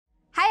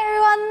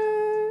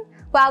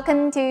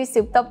Welcome to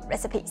Souped Up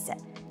Recipes.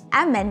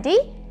 I'm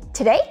Mandy.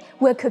 Today,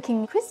 we're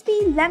cooking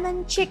crispy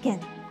lemon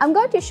chicken. I'm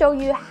going to show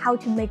you how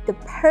to make the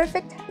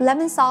perfect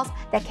lemon sauce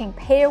that can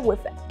pair with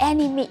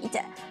any meat.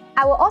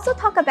 I will also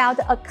talk about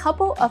a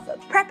couple of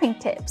prepping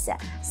tips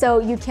so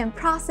you can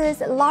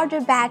process larger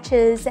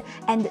batches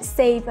and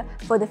save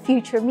for the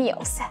future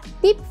meals.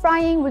 Deep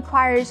frying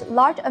requires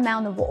large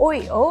amount of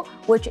oil,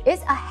 which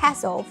is a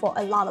hassle for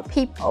a lot of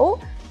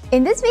people.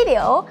 In this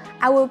video,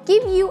 I will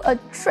give you a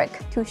trick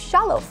to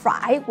shallow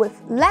fry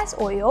with less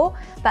oil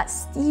but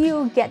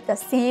still get the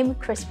same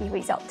crispy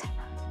result.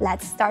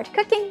 Let's start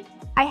cooking.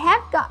 I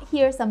have got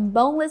here some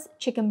boneless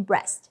chicken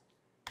breast.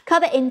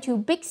 Cut it into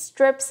big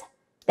strips,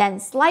 then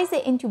slice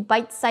it into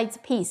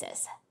bite-sized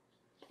pieces.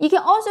 You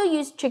can also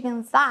use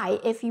chicken thigh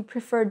if you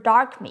prefer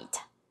dark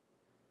meat.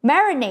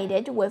 Marinate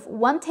it with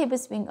 1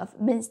 tablespoon of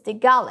minced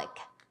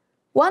garlic,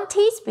 1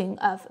 teaspoon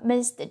of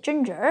minced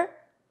ginger,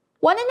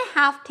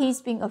 1½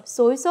 teaspoon of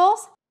soy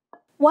sauce,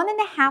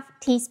 1½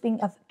 teaspoon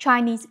of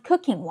Chinese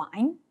cooking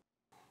wine,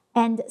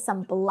 and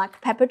some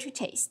black pepper to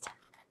taste.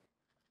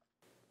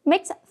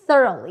 Mix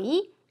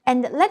thoroughly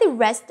and let it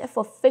rest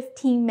for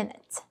 15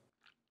 minutes.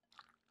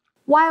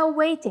 While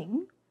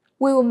waiting,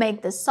 we will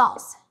make the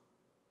sauce.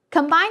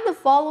 Combine the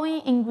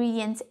following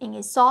ingredients in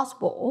a sauce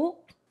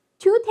bowl: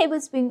 2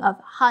 tablespoons of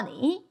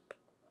honey,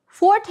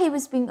 4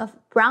 tablespoons of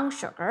brown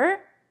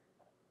sugar,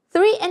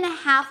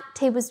 3½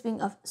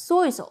 tablespoons of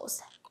soy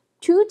sauce,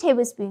 2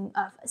 tablespoons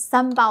of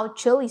sambal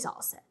chili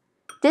sauce.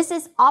 This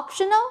is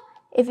optional.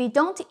 If you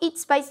don't eat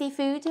spicy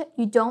food,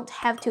 you don't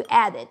have to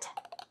add it.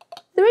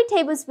 3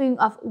 tablespoons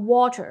of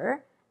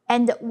water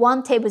and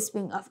 1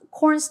 tablespoon of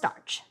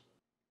cornstarch.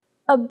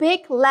 A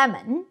big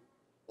lemon.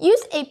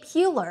 Use a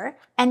peeler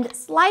and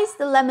slice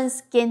the lemon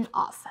skin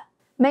off.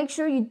 Make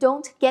sure you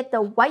don't get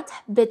the white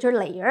bitter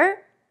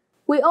layer.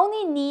 We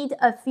only need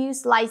a few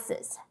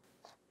slices.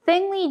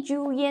 Thinly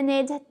julienne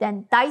it,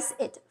 then dice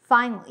it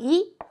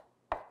finely.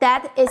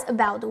 That is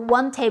about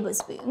 1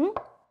 tablespoon.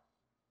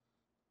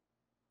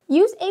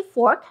 Use a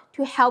fork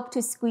to help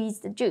to squeeze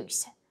the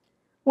juice.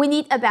 We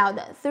need about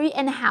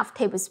 3½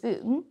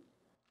 tablespoons.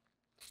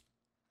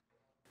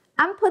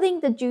 I'm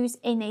putting the juice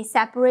in a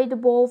separate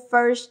bowl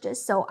first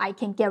so I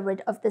can get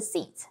rid of the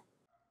seeds.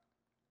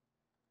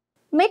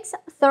 Mix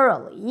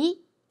thoroughly.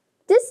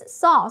 This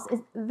sauce is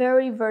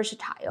very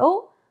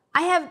versatile.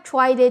 I have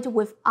tried it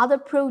with other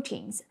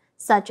proteins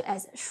such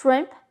as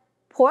shrimp,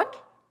 pork,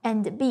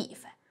 and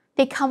beef.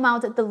 They come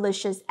out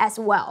delicious as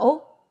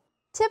well.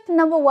 Tip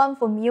number 1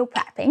 for meal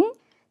prepping.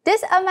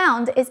 This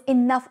amount is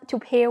enough to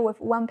pair with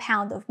 1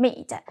 pound of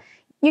meat.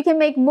 You can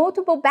make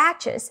multiple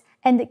batches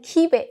and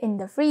keep it in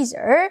the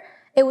freezer.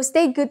 It will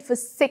stay good for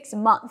 6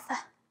 months.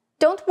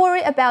 Don't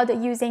worry about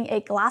using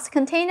a glass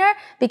container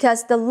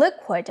because the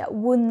liquid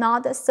will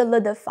not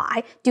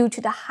solidify due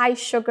to the high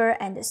sugar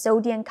and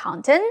sodium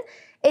content.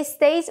 It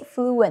stays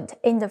fluid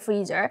in the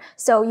freezer,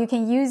 so you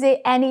can use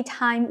it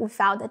anytime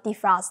without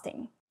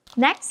defrosting.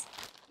 Next,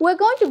 we're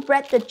going to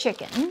bread the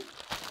chicken.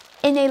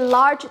 In a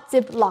large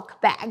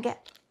Ziploc bag,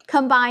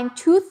 combine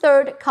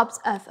 2/3 cups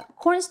of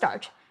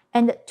cornstarch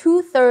and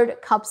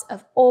 2/3 cups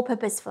of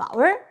all-purpose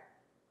flour.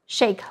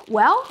 Shake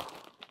well.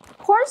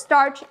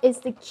 Cornstarch is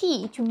the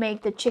key to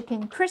make the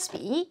chicken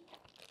crispy.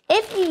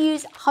 If you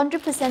use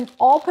 100%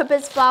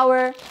 all-purpose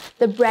flour,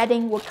 the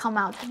breading will come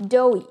out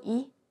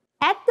doughy.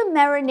 Add the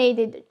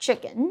marinated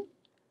chicken.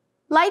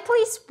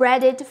 Lightly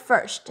spread it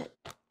first.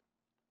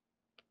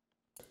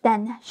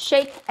 Then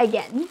shake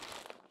again.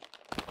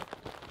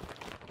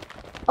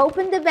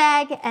 Open the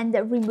bag and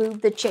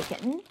remove the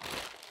chicken.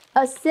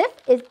 A sieve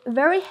is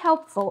very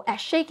helpful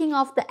at shaking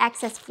off the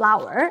excess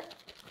flour.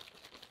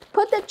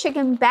 Put the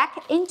chicken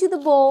back into the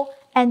bowl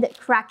and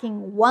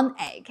cracking 1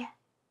 egg.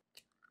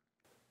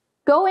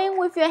 Go in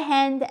with your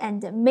hand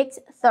and mix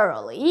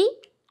thoroughly.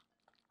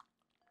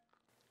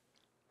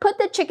 Put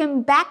the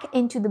chicken back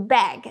into the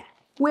bag.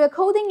 We are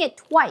coating it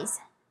twice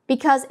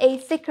because a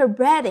thicker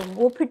breading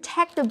will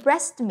protect the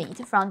breast meat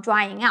from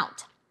drying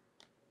out.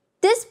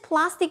 This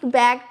plastic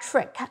bag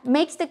trick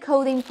makes the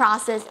coating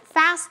process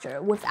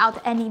faster without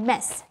any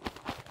mess.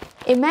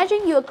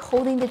 Imagine you're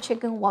coating the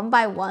chicken one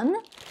by one.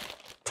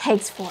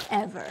 Takes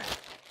forever.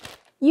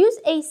 Use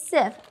a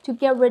sieve to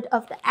get rid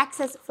of the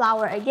excess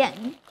flour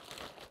again.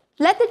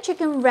 Let the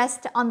chicken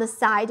rest on the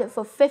side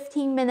for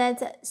 15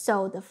 minutes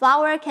so the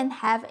flour can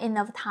have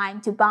enough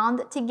time to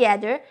bond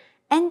together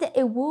and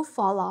it will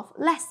fall off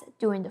less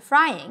during the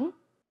frying.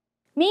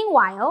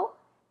 Meanwhile,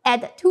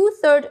 add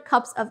 2/3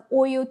 cups of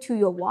oil to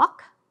your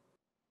wok.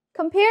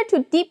 Compared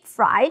to deep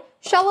fry,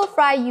 shallow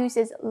fry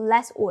uses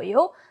less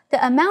oil.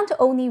 The amount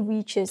only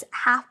reaches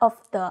half of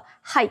the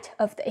height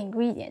of the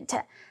ingredient.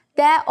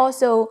 That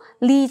also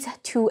leads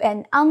to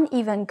an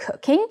uneven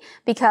cooking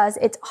because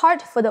it's hard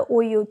for the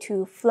oil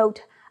to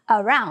float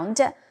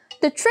around.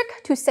 The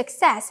trick to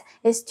success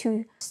is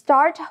to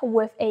start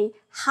with a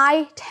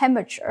high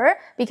temperature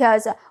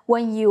because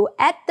when you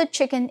add the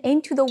chicken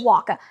into the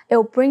wok, it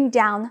will bring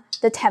down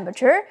the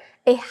temperature.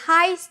 A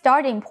high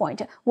starting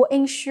point will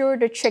ensure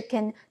the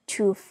chicken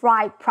to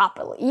fry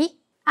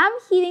properly. I'm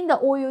heating the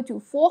oil to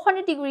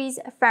 400 degrees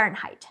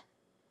Fahrenheit.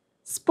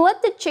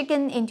 Split the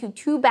chicken into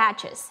 2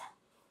 batches.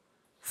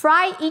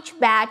 Fry each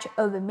batch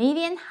over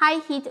medium-high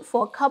heat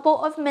for a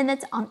couple of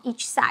minutes on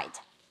each side.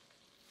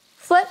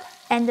 Flip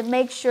and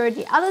make sure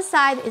the other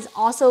side is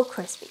also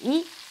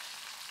crispy.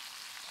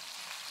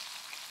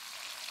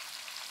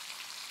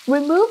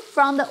 Remove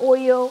from the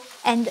oil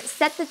and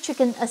set the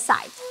chicken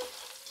aside.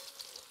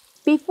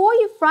 Before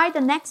you fry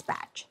the next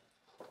batch,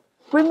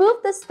 remove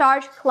the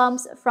starch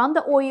clumps from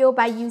the oil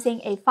by using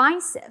a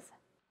fine sieve.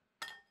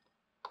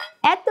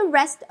 Add the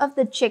rest of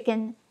the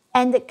chicken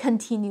and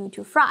continue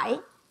to fry.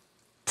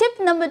 Tip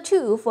number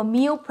 2 for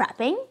meal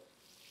prepping.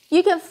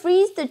 You can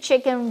freeze the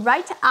chicken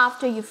right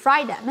after you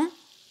fry them.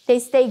 They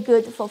stay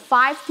good for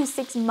 5 to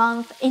 6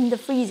 months in the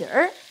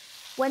freezer.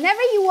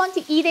 Whenever you want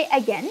to eat it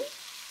again,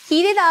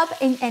 heat it up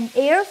in an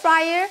air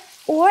fryer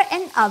or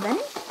an oven,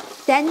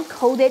 then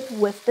coat it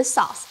with the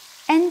sauce,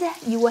 and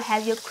you will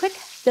have your quick,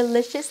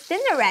 delicious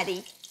dinner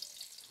ready.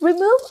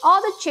 Remove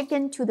all the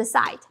chicken to the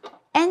side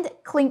and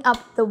clean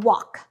up the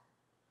wok.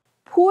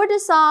 Pour the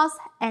sauce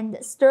and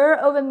stir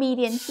over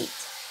medium heat.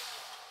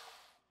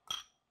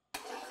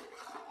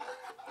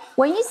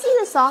 When you see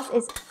the sauce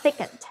is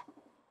thickened,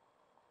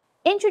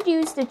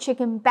 introduce the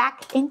chicken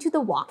back into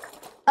the wok,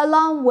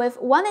 along with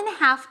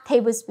 1½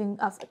 tablespoon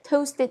of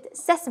toasted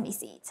sesame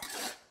seeds.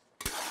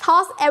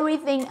 Toss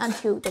everything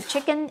until the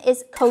chicken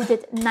is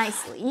coated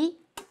nicely.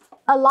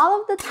 A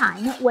lot of the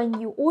time, when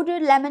you order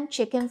lemon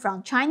chicken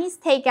from Chinese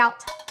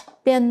takeout,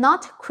 they're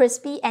not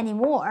crispy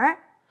anymore.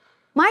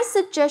 My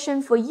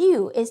suggestion for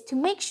you is to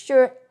make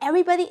sure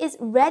everybody is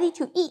ready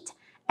to eat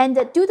and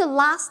do the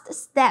last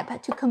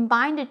step to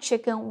combine the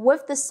chicken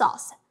with the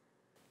sauce.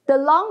 The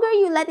longer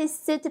you let it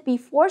sit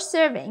before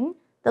serving,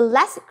 the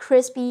less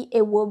crispy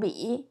it will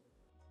be.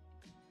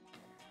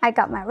 I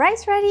got my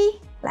rice ready.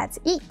 Let's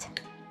eat.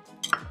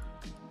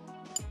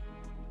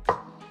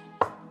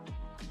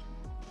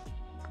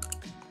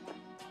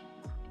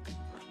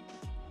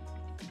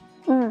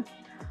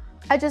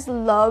 I just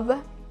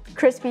love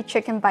crispy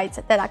chicken bites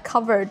that are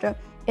covered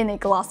in a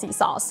glossy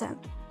sauce.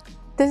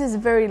 This is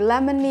very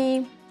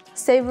lemony,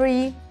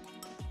 savory,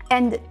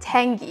 and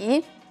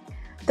tangy.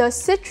 The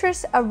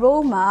citrus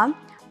aroma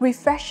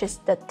refreshes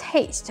the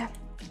taste.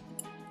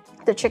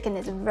 The chicken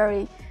is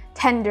very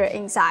tender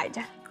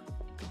inside.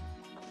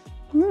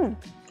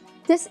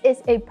 This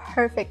is a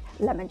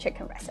perfect lemon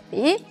chicken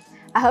recipe.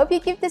 I hope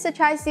you give this a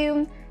try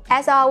soon.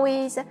 As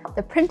always,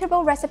 the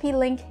printable recipe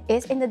link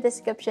is in the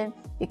description.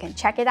 You can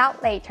check it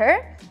out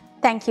later.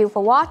 Thank you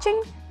for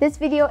watching. This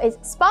video is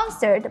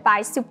sponsored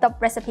by Souped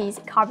Up Recipes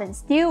Carbon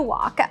Steel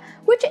Wok,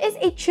 which is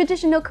a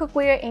traditional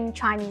cookware in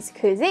Chinese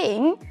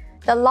cuisine.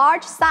 The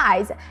large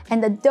size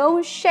and the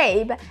dome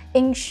shape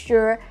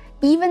ensure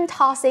even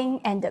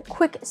tossing and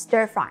quick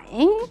stir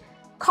frying.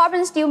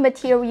 Carbon steel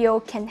material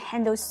can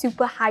handle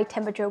super high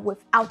temperature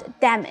without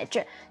damage,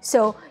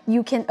 so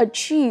you can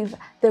achieve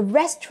the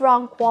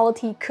restaurant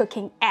quality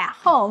cooking at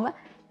home.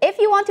 If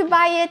you want to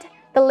buy it,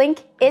 the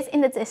link is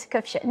in the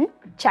description.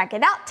 Check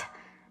it out.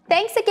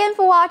 Thanks again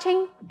for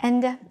watching,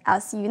 and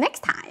I'll see you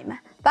next time.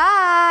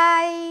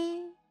 Bye!